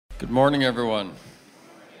Good morning, everyone.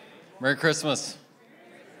 Merry Christmas.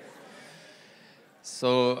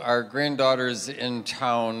 So our granddaughter's in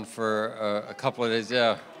town for a couple of days,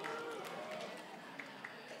 yeah.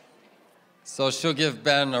 So she'll give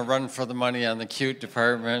Ben a run for the money on the cute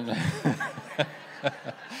department.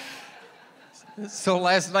 So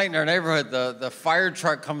last night in our neighborhood, the fire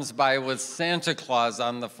truck comes by with Santa Claus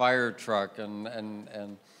on the fire truck, and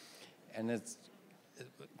it's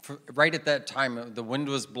right at that time, the wind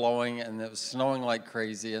was blowing and it was snowing like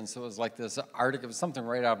crazy, and so it was like this Arctic, it was something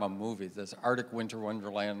right out of a movie, this Arctic winter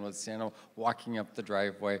wonderland with Santa walking up the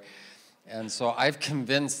driveway. And so I've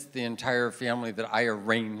convinced the entire family that I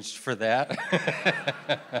arranged for that.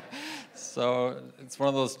 So it's one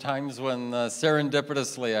of those times when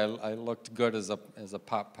serendipitously I looked good as a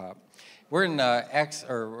pop. We're in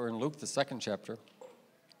we're in Luke, the 2nd chapter,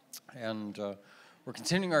 and we're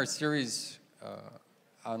continuing our series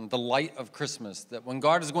on the light of Christmas, that when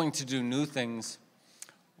God is going to do new things,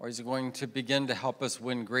 or he's going to begin to help us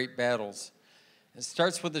win great battles, it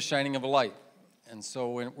starts with the shining of a light. And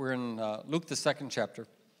so we're in Luke, the 2nd chapter,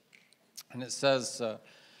 and it says,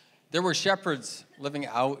 there were shepherds living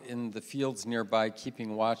out in the fields nearby,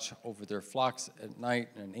 keeping watch over their flocks at night,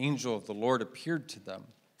 and an angel of the Lord appeared to them.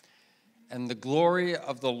 And the glory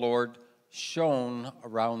of the Lord shone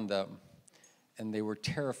around them, and they were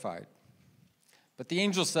terrified. But the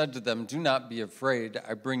angel said to them, "Do not be afraid.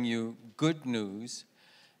 I bring you good news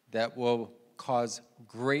that will cause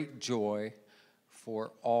great joy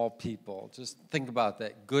for all people." Just think about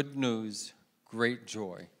that. Good news, great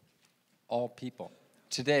joy, all people.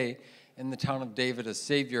 Today, in the town of David, a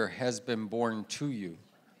Savior has been born to you.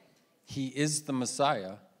 He is the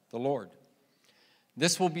Messiah, the Lord.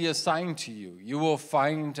 This will be a sign to you. You will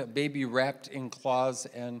find a baby wrapped in cloths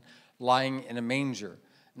and lying in a manger.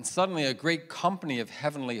 And suddenly a great company of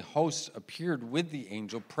heavenly hosts appeared with the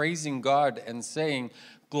angel, praising God and saying,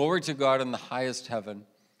 "Glory to God in the highest heaven,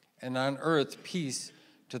 and on earth peace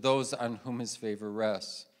to those on whom his favor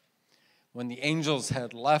rests." When the angels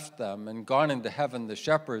had left them and gone into heaven, the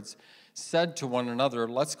shepherds said to one another,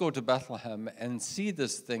 "Let's go to Bethlehem and see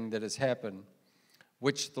this thing that has happened,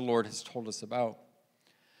 which the Lord has told us about."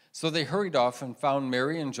 So they hurried off and found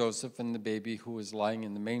Mary and Joseph and the baby who was lying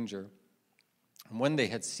in the manger. And when they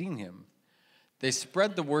had seen him, they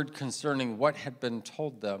spread the word concerning what had been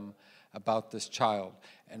told them about this child.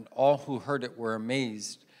 And all who heard it were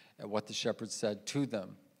amazed at what the shepherds said to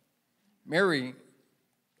them. Mary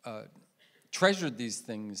treasured these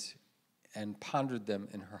things and pondered them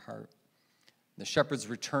in her heart. The shepherds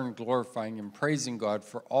returned, glorifying and praising God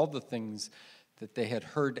for all the things that they had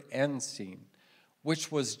heard and seen,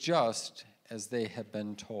 which was just as they had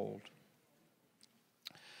been told.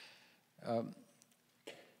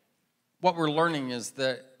 What we're learning is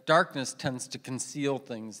that darkness tends to conceal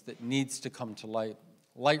things that needs to come to light.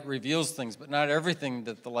 Light reveals things, but not everything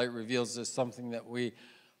that the light reveals is something that we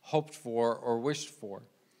hoped for or wished for.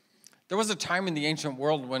 There was a time in the ancient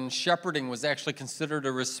world when shepherding was actually considered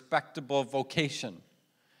a respectable vocation.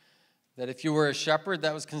 That if you were a shepherd,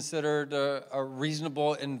 that was considered a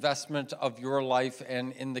reasonable investment of your life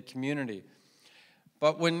and in the community.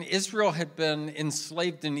 But when Israel had been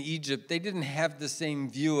enslaved in Egypt, they didn't have the same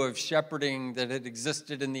view of shepherding that had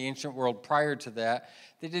existed in the ancient world prior to that.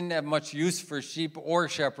 They didn't have much use for sheep or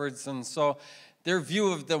shepherds, and so their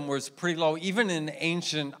view of them was pretty low. Even in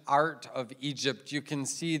ancient art of Egypt, you can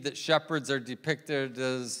see that shepherds are depicted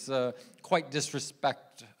as quite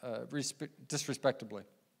disrespectably.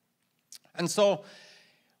 And so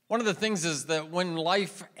one of the things is that when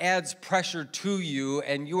life adds pressure to you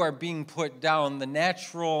and you are being put down, the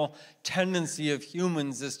natural tendency of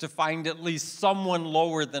humans is to find at least someone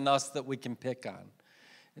lower than us that we can pick on.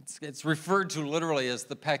 It's referred to literally as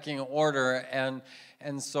the pecking order, and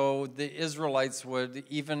so the Israelites would,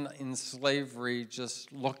 even in slavery,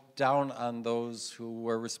 just look down on those who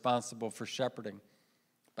were responsible for shepherding.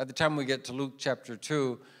 By the time we get to Luke chapter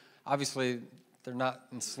 2, obviously they're not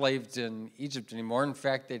enslaved in Egypt anymore. In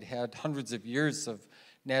fact, they'd had hundreds of years of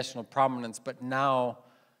national prominence, but now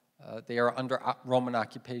they are under Roman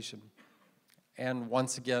occupation. And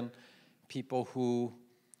once again, people who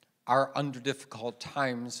are under difficult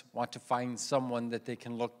times want to find someone that they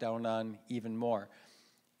can look down on even more.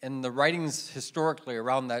 In the writings historically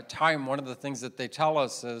around that time, one of the things that they tell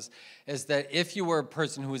us is that if you were a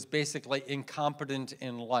person who was basically incompetent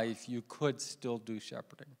in life, you could still do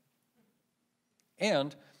shepherding.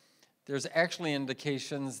 And there's actually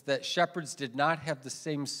indications that shepherds did not have the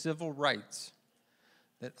same civil rights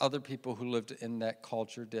that other people who lived in that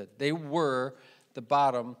culture did. They were the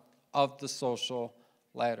bottom of the social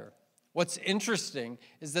ladder. What's interesting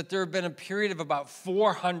is that there had been a period of about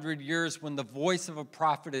 400 years when the voice of a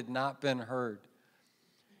prophet had not been heard.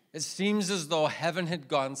 It seems as though heaven had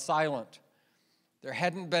gone silent. There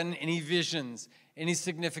hadn't been any visions, any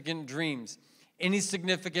significant dreams, any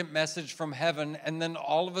significant message from heaven, and then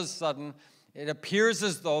all of a sudden, it appears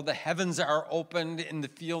as though the heavens are opened in the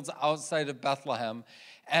fields outside of Bethlehem,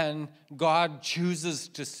 and God chooses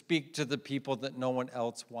to speak to the people that no one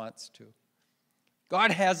else wants to.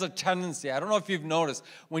 God has a tendency, I don't know if you've noticed,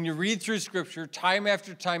 when you read through Scripture, time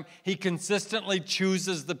after time, he consistently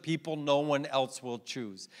chooses the people no one else will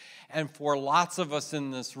choose. And for lots of us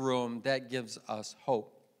in this room, that gives us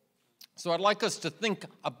hope. So I'd like us to think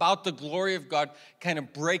about the glory of God kind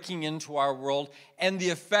of breaking into our world and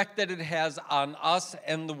the effect that it has on us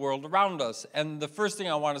and the world around us. And the first thing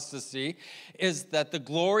I want us to see is that the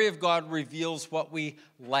glory of God reveals what we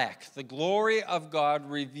lack. The glory of God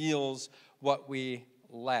reveals what we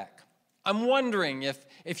lack. I'm wondering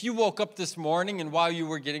if you woke up this morning and while you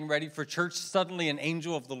were getting ready for church, suddenly an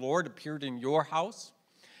angel of the Lord appeared in your house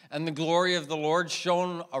and the glory of the Lord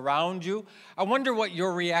shone around you. I wonder what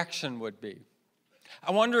your reaction would be.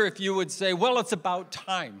 I wonder if you would say, well, it's about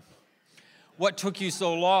time. What took you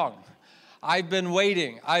so long? I've been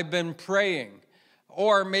waiting. I've been praying.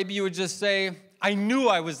 Or maybe you would just say, I knew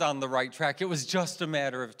I was on the right track. It was just a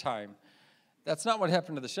matter of time. That's not what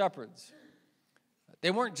happened to the shepherds.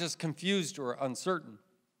 They weren't just confused or uncertain.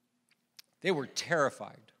 They were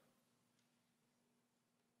terrified.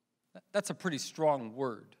 That's a pretty strong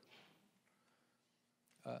word.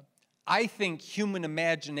 I think human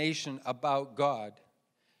imagination about God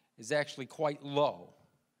is actually quite low,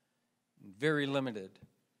 very limited.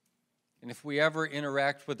 And if we ever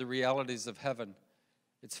interact with the realities of heaven,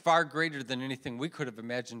 it's far greater than anything we could have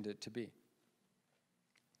imagined it to be.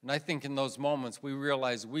 And I think in those moments, we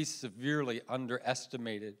realize we severely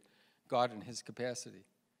underestimated God and his capacity.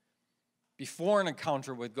 Before an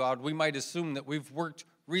encounter with God, we might assume that we've worked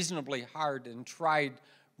reasonably hard and tried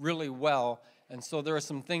really well, and so there are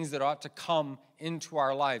some things that ought to come into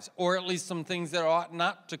our lives, or at least some things that ought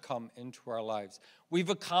not to come into our lives. We've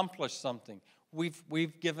accomplished something.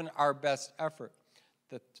 We've given our best effort.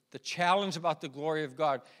 The challenge about the glory of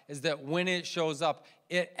God is that when it shows up,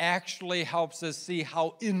 it actually helps us see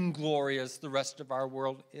how inglorious the rest of our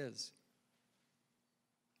world is.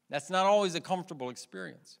 That's not always a comfortable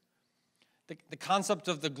experience. The concept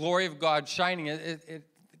of the glory of God shining,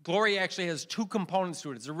 glory actually has two components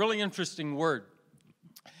to it. It's a really interesting word.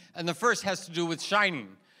 And the first has to do with shining.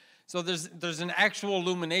 So there's an actual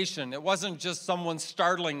illumination. It wasn't just someone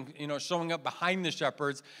startling, showing up behind the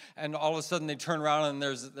shepherds, and all of a sudden they turn around and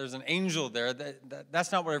there's an angel there.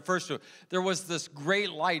 That's not what it refers to. There was this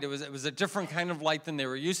great light. It was a different kind of light than they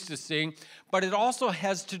were used to seeing, but it also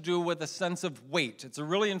has to do with a sense of weight. It's a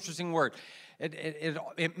really interesting word.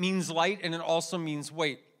 It means light, and it also means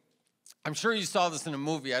weight. I'm sure you saw this in a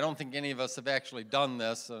movie. I don't think any of us have actually done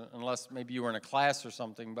this, unless maybe you were in a class or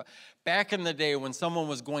something. But back in the day when someone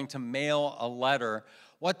was going to mail a letter,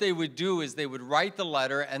 what they would do is they would write the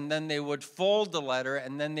letter, and then they would fold the letter,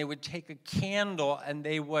 and then they would take a candle, and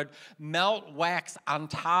they would melt wax on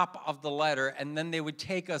top of the letter, and then they would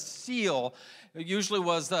take a seal. It usually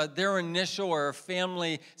was their initial or a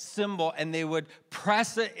family symbol, and they would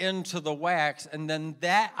press it into the wax, and then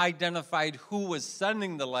that identified who was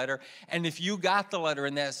sending the letter. And if you got the letter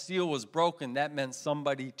and that seal was broken, that meant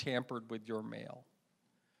somebody tampered with your mail.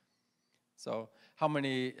 So how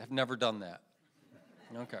many have never done that?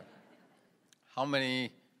 Okay. How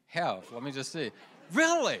many have? Let me just see.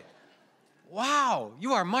 Really? Wow,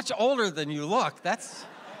 you are much older than you look. That's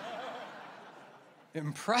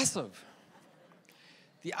impressive.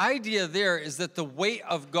 The idea there is that the weight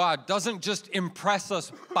of God doesn't just impress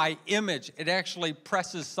us by image. It actually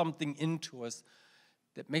presses something into us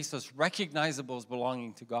that makes us recognizable as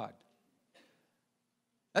belonging to God.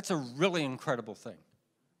 That's a really incredible thing.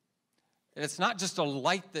 And it's not just a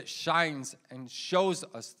light that shines and shows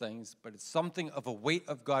us things, but it's something of a weight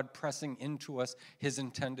of God pressing into us his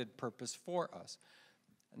intended purpose for us.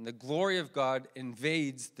 And the glory of God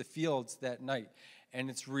invades the fields that night, and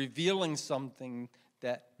it's revealing something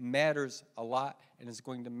that matters a lot and is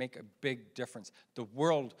going to make a big difference. The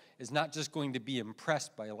world is not just going to be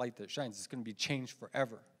impressed by a light that shines, it's going to be changed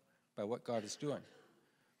forever by what God is doing.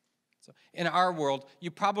 So in our world, you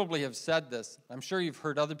probably have said this, I'm sure you've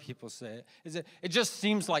heard other people say it, it just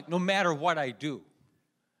seems like no matter what I do,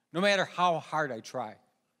 no matter how hard I try,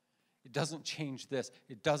 it doesn't change this,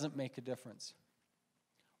 it doesn't make a difference.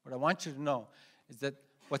 What I want you to know is that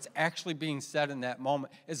what's actually being said in that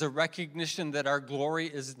moment is a recognition that our glory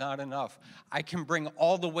is not enough. I can bring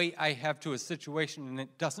all the weight I have to a situation, and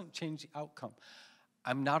it doesn't change the outcome.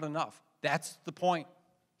 I'm not enough. That's the point.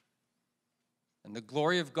 And the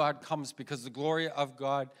glory of God comes because the glory of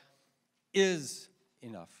God is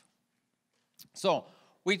enough. So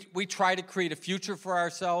we try to create a future for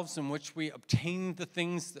ourselves in which we obtain the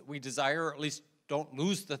things that we desire, or at least don't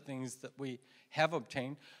lose the things that we have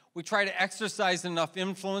obtained. We try to exercise enough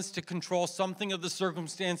influence to control something of the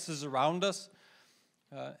circumstances around us.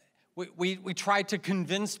 We try to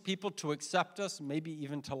convince people to accept us, maybe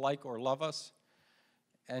even to like or love us.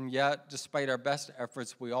 And yet, despite our best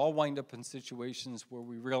efforts, we all wind up in situations where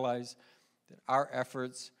we realize that our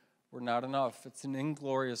efforts were not enough. It's an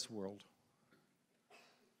inglorious world.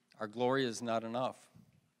 Our glory is not enough.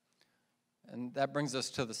 And that brings us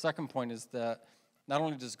to the second point, is that not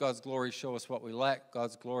only does God's glory show us what we lack,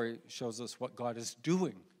 God's glory shows us what God is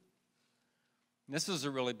doing. And this is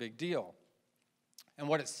a really big deal. And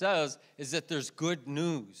what it says is that there's good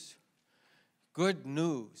news. Good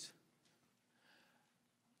news.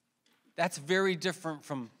 That's very different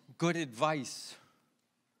from good advice.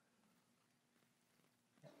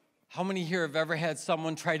 How many here have ever had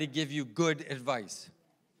someone try to give you good advice?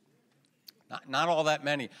 Not all that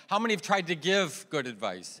many. How many have tried to give good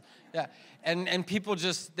advice? Yeah, and people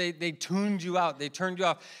just, they tuned you out. They turned you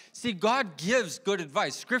off. See, God gives good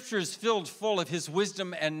advice. Scripture is filled full of his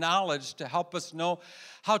wisdom and knowledge to help us know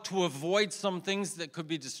how to avoid some things that could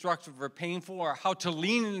be destructive or painful, or how to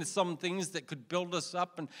lean into some things that could build us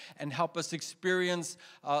up and help us experience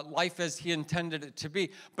life as he intended it to be.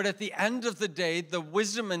 But at the end of the day, the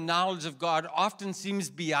wisdom and knowledge of God often seems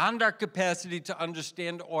beyond our capacity to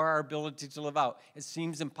understand or our ability to live out. It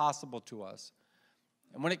seems impossible to us.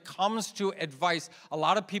 And when it comes to advice, a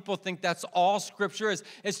lot of people think that's all Scripture is.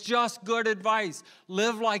 It's just good advice.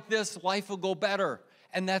 Live like this, life will go better.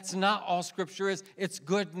 And that's not all Scripture is. It's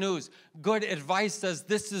good news. Good advice says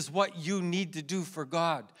this is what you need to do for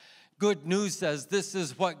God. Good news says this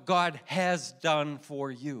is what God has done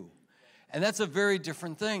for you. And that's a very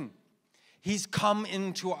different thing. He's come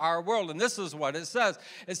into our world, and this is what it says.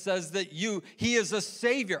 It says that he is a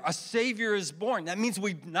Savior. A Savior is born. That means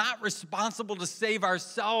we're not responsible to save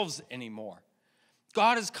ourselves anymore.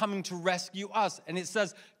 God is coming to rescue us, and it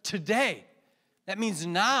says today. That means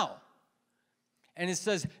now. And it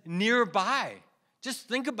says nearby. Just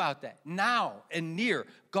think about that. Now and near.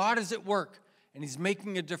 God is at work, and he's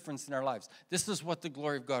making a difference in our lives. This is what the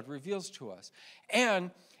glory of God reveals to us. And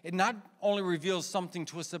it not only reveals something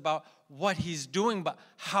to us about what he's doing, but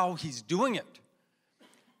how he's doing it.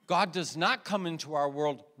 God does not come into our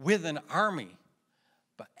world with an army,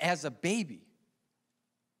 but as a baby.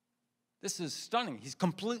 This is stunning. He's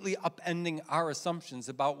completely upending our assumptions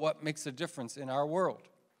about what makes a difference in our world.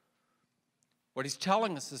 What he's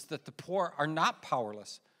telling us is that the poor are not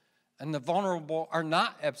powerless, and the vulnerable are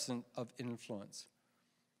not absent of influence.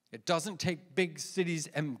 It doesn't take big cities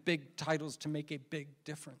and big titles to make a big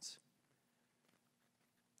difference.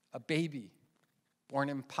 A baby born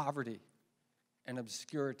in poverty and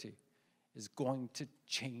obscurity is going to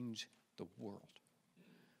change the world.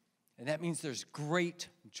 And that means there's great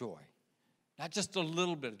joy. Not just a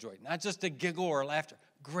little bit of joy, not just a giggle or laughter.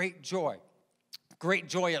 Great joy. Great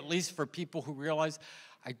joy, at least for people who realize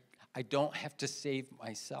I don't have to save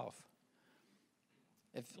myself.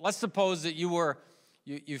 Let's suppose that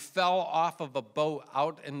you fell off of a boat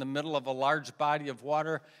out in the middle of a large body of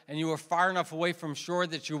water, and you were far enough away from shore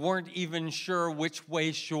that you weren't even sure which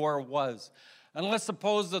way shore was. And let's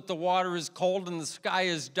suppose that the water is cold and the sky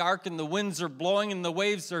is dark and the winds are blowing and the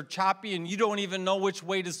waves are choppy and you don't even know which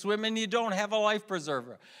way to swim and you don't have a life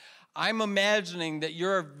preserver. I'm imagining that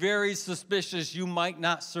you're very suspicious you might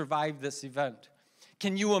not survive this event.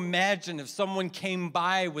 Can you imagine if someone came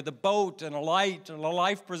by with a boat and a light and a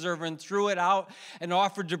life preserver and threw it out and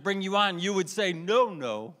offered to bring you on? You would say,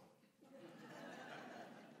 no.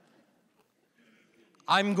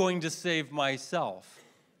 I'm going to save myself.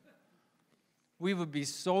 We would be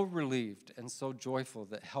so relieved and so joyful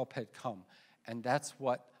that help had come. And that's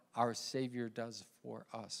what our Savior does for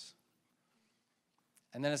us.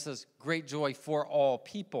 And then it says, great joy for all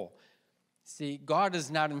people. See, God is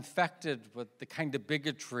not infected with the kind of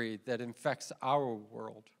bigotry that infects our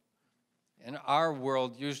world. In our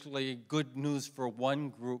world, usually good news for one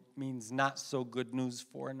group means not so good news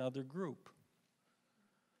for another group.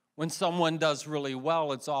 When someone does really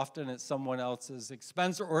well, it's often at someone else's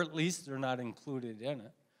expense, or at least they're not included in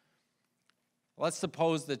it. Let's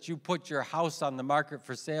suppose that you put your house on the market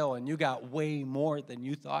for sale and you got way more than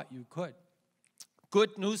you thought you could.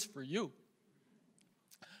 Good news for you.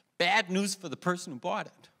 Bad news for the person who bought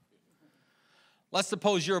it. Let's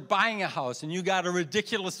suppose you're buying a house and you got a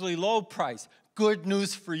ridiculously low price. Good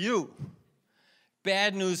news for you.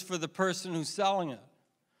 Bad news for the person who's selling it.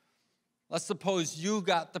 Let's suppose you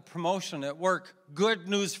got the promotion at work. Good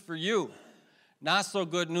news for you. Not so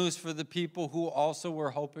good news for the people who also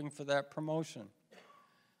were hoping for that promotion.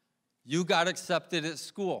 You got accepted at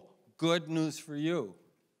school. Good news for you.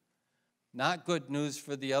 Not good news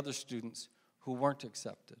for the other students who weren't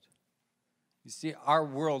accepted. You see, our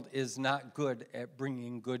world is not good at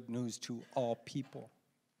bringing good news to all people.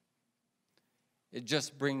 It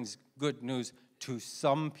just brings good news to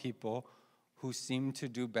some people who seem to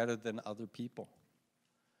do better than other people.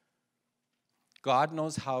 God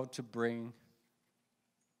knows how to bring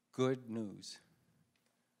good news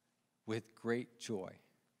with great joy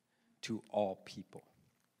to all people.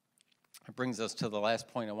 It brings us to the last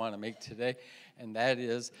point I want to make today, and that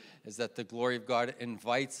is that the glory of God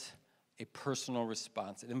invites a personal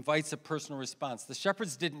response. It invites a personal response. The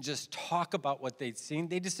shepherds didn't just talk about what they'd seen.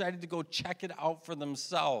 They decided to go check it out for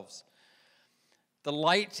themselves. The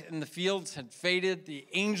light in the fields had faded. The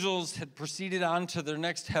angels had proceeded on to their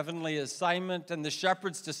next heavenly assignment, and the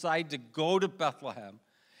shepherds decided to go to Bethlehem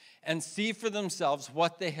and see for themselves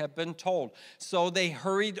what they had been told. So they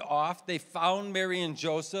hurried off. They found Mary and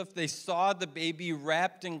Joseph. They saw the baby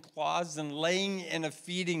wrapped in cloths and laying in a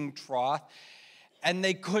feeding trough, and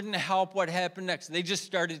they couldn't help what happened next. They just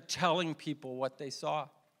started telling people what they saw.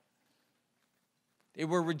 They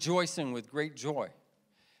were rejoicing with great joy.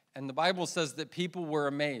 And the Bible says that people were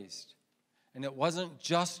amazed. And it wasn't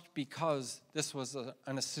just because this was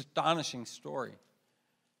an astonishing story.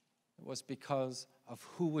 It was because of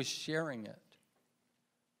who was sharing it.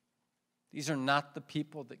 These are not the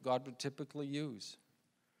people that God would typically use.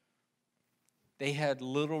 They had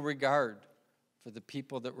little regard for the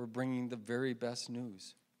people that were bringing the very best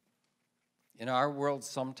news. In our world,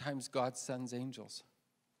 sometimes God sends angels.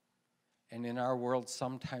 And in our world,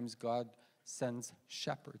 sometimes God sends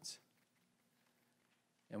shepherds.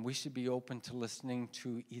 And we should be open to listening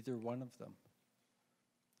to either one of them,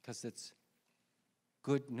 because it's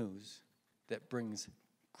good news that brings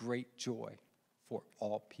great joy for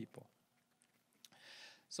all people.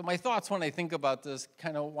 So my thoughts when I think about this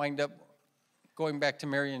kind of wind up going back to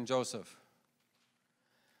Mary and Joseph.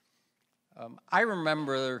 I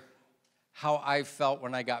remember how I felt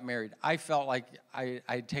when I got married. I felt like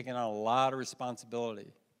I'd taken on a lot of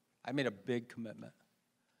responsibility. I made a big commitment.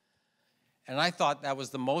 And I thought that was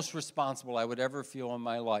the most responsible I would ever feel in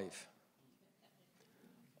my life.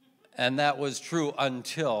 And that was true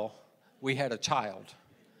until we had a child.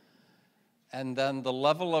 And then the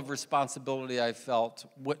level of responsibility I felt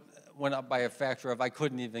went up by a factor of I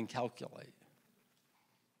couldn't even calculate.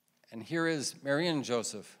 And here is Mary and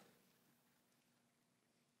Joseph,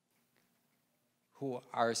 who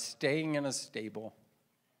are staying in a stable,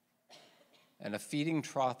 and a feeding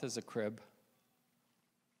trough is a crib.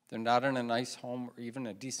 They're not in a nice home or even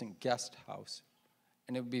a decent guest house.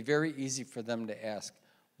 And it would be very easy for them to ask,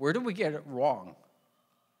 where did we get it wrong?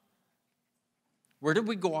 Where did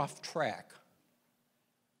we go off track?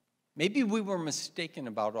 Maybe we were mistaken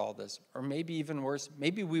about all this, or maybe even worse,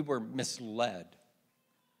 maybe we were misled.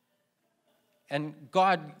 And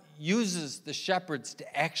God uses the shepherds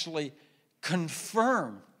to actually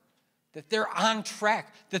confirm that they're on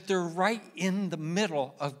track, that they're right in the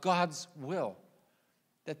middle of God's will,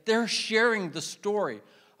 that they're sharing the story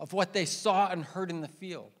of what they saw and heard in the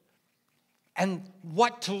field, and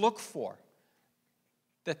what to look for,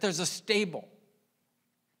 that there's a stable,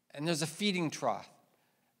 and there's a feeding trough,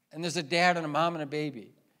 and there's a dad and a mom and a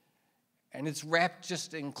baby, and it's wrapped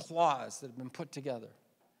just in cloths that have been put together.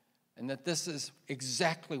 And that this is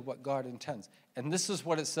exactly what God intends. And this is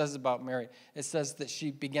what it says about Mary. It says that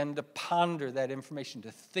she began to ponder that information,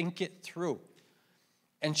 to think it through.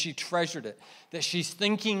 And she treasured it. That she's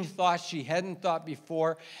thinking thoughts she hadn't thought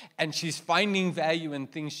before, and she's finding value in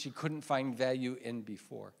things she couldn't find value in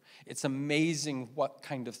before. It's amazing what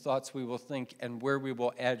kind of thoughts we will think and where we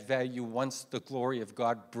will add value once the glory of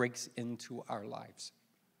God breaks into our lives.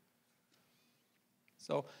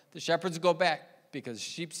 So the shepherds go back, because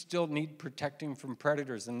sheep still need protecting from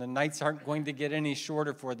predators, and the nights aren't going to get any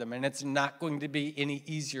shorter for them, and it's not going to be any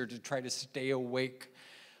easier to try to stay awake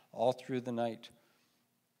all through the night.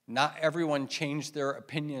 Not everyone changed their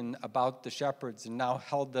opinion about the shepherds and now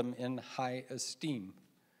held them in high esteem.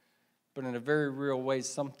 But in a very real way,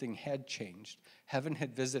 something had changed. Heaven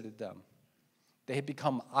had visited them. They had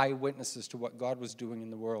become eyewitnesses to what God was doing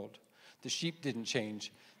in the world. The sheep didn't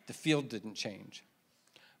change. The field didn't change.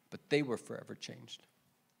 But they were forever changed.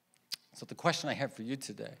 So the question I have for you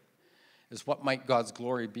today is what might God's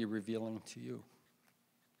glory be revealing to you?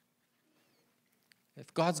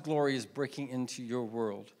 If God's glory is breaking into your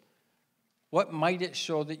world, what might it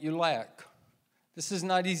show that you lack? This is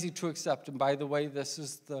not easy to accept. And by the way, this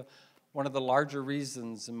is one of the larger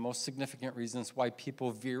reasons and most significant reasons why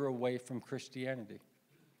people veer away from Christianity.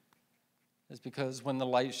 It's because when the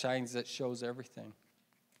light shines, it shows everything,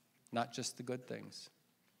 not just the good things.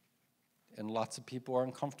 And lots of people are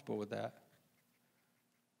uncomfortable with that.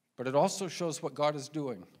 But it also shows what God is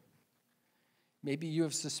doing. Maybe you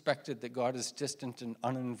have suspected that God is distant and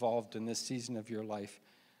uninvolved in this season of your life.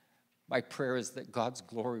 My prayer is that God's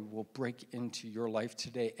glory will break into your life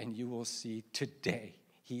today, and you will see today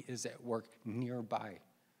He is at work nearby,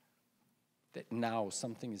 that now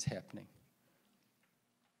something is happening.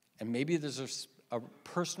 And maybe there's a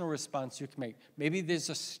personal response you can make. Maybe there's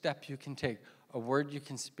a step you can take, a word you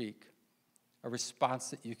can speak, a response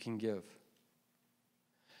that you can give,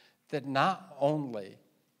 that not only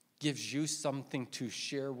gives you something to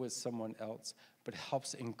share with someone else, but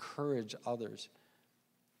helps encourage others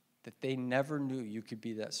that they never knew you could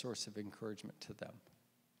be that source of encouragement to them.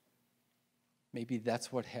 Maybe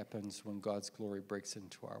that's what happens when God's glory breaks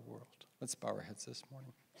into our world. Let's bow our heads this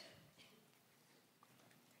morning.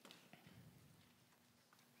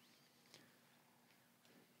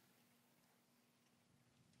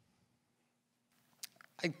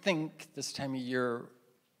 I think this time of year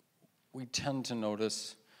we tend to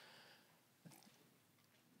notice,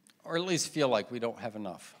 or at least feel like we don't have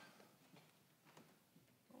enough.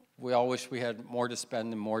 We all wish we had more to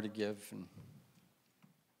spend and more to give. And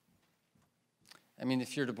I mean,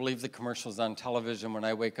 if you're to believe the commercials on television, when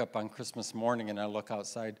I wake up on Christmas morning and I look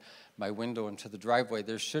outside my window into the driveway,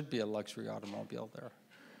 there should be a luxury automobile there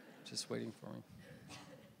just waiting for me.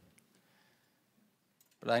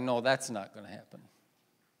 But I know that's not going to happen.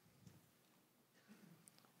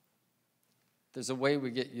 There's a way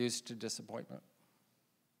we get used to disappointment.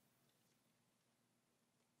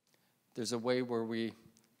 There's a way where we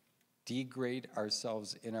degrade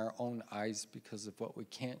ourselves in our own eyes because of what we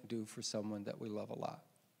can't do for someone that we love a lot.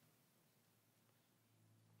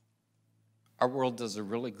 Our world does a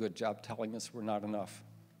really good job telling us we're not enough.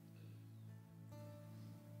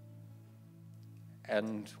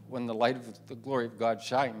 And when the light of the glory of God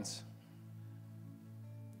shines,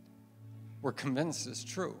 we're convinced it's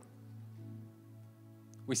true.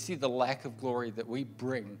 We see the lack of glory that we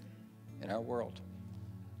bring in our world.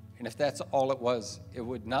 And if that's all it was, it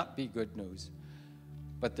would not be good news.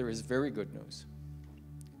 But there is very good news.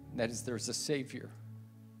 And that is there's a Savior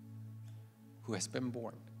who has been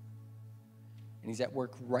born. And He's at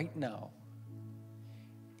work right now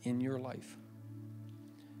in your life.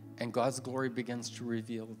 And God's glory begins to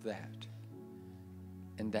reveal that.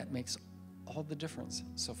 And that makes all the difference.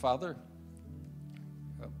 So, Father,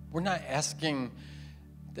 we're not asking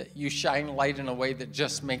that you shine light in a way that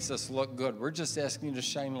just makes us look good. We're just asking you to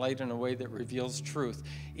shine light in a way that reveals truth,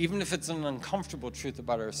 even if it's an uncomfortable truth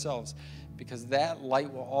about ourselves, because that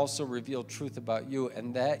light will also reveal truth about you,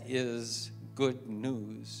 and that is good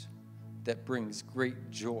news that brings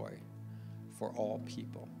great joy for all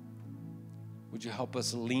people. Would you help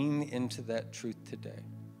us lean into that truth today?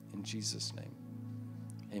 In Jesus' name,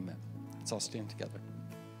 amen. Let's all stand together.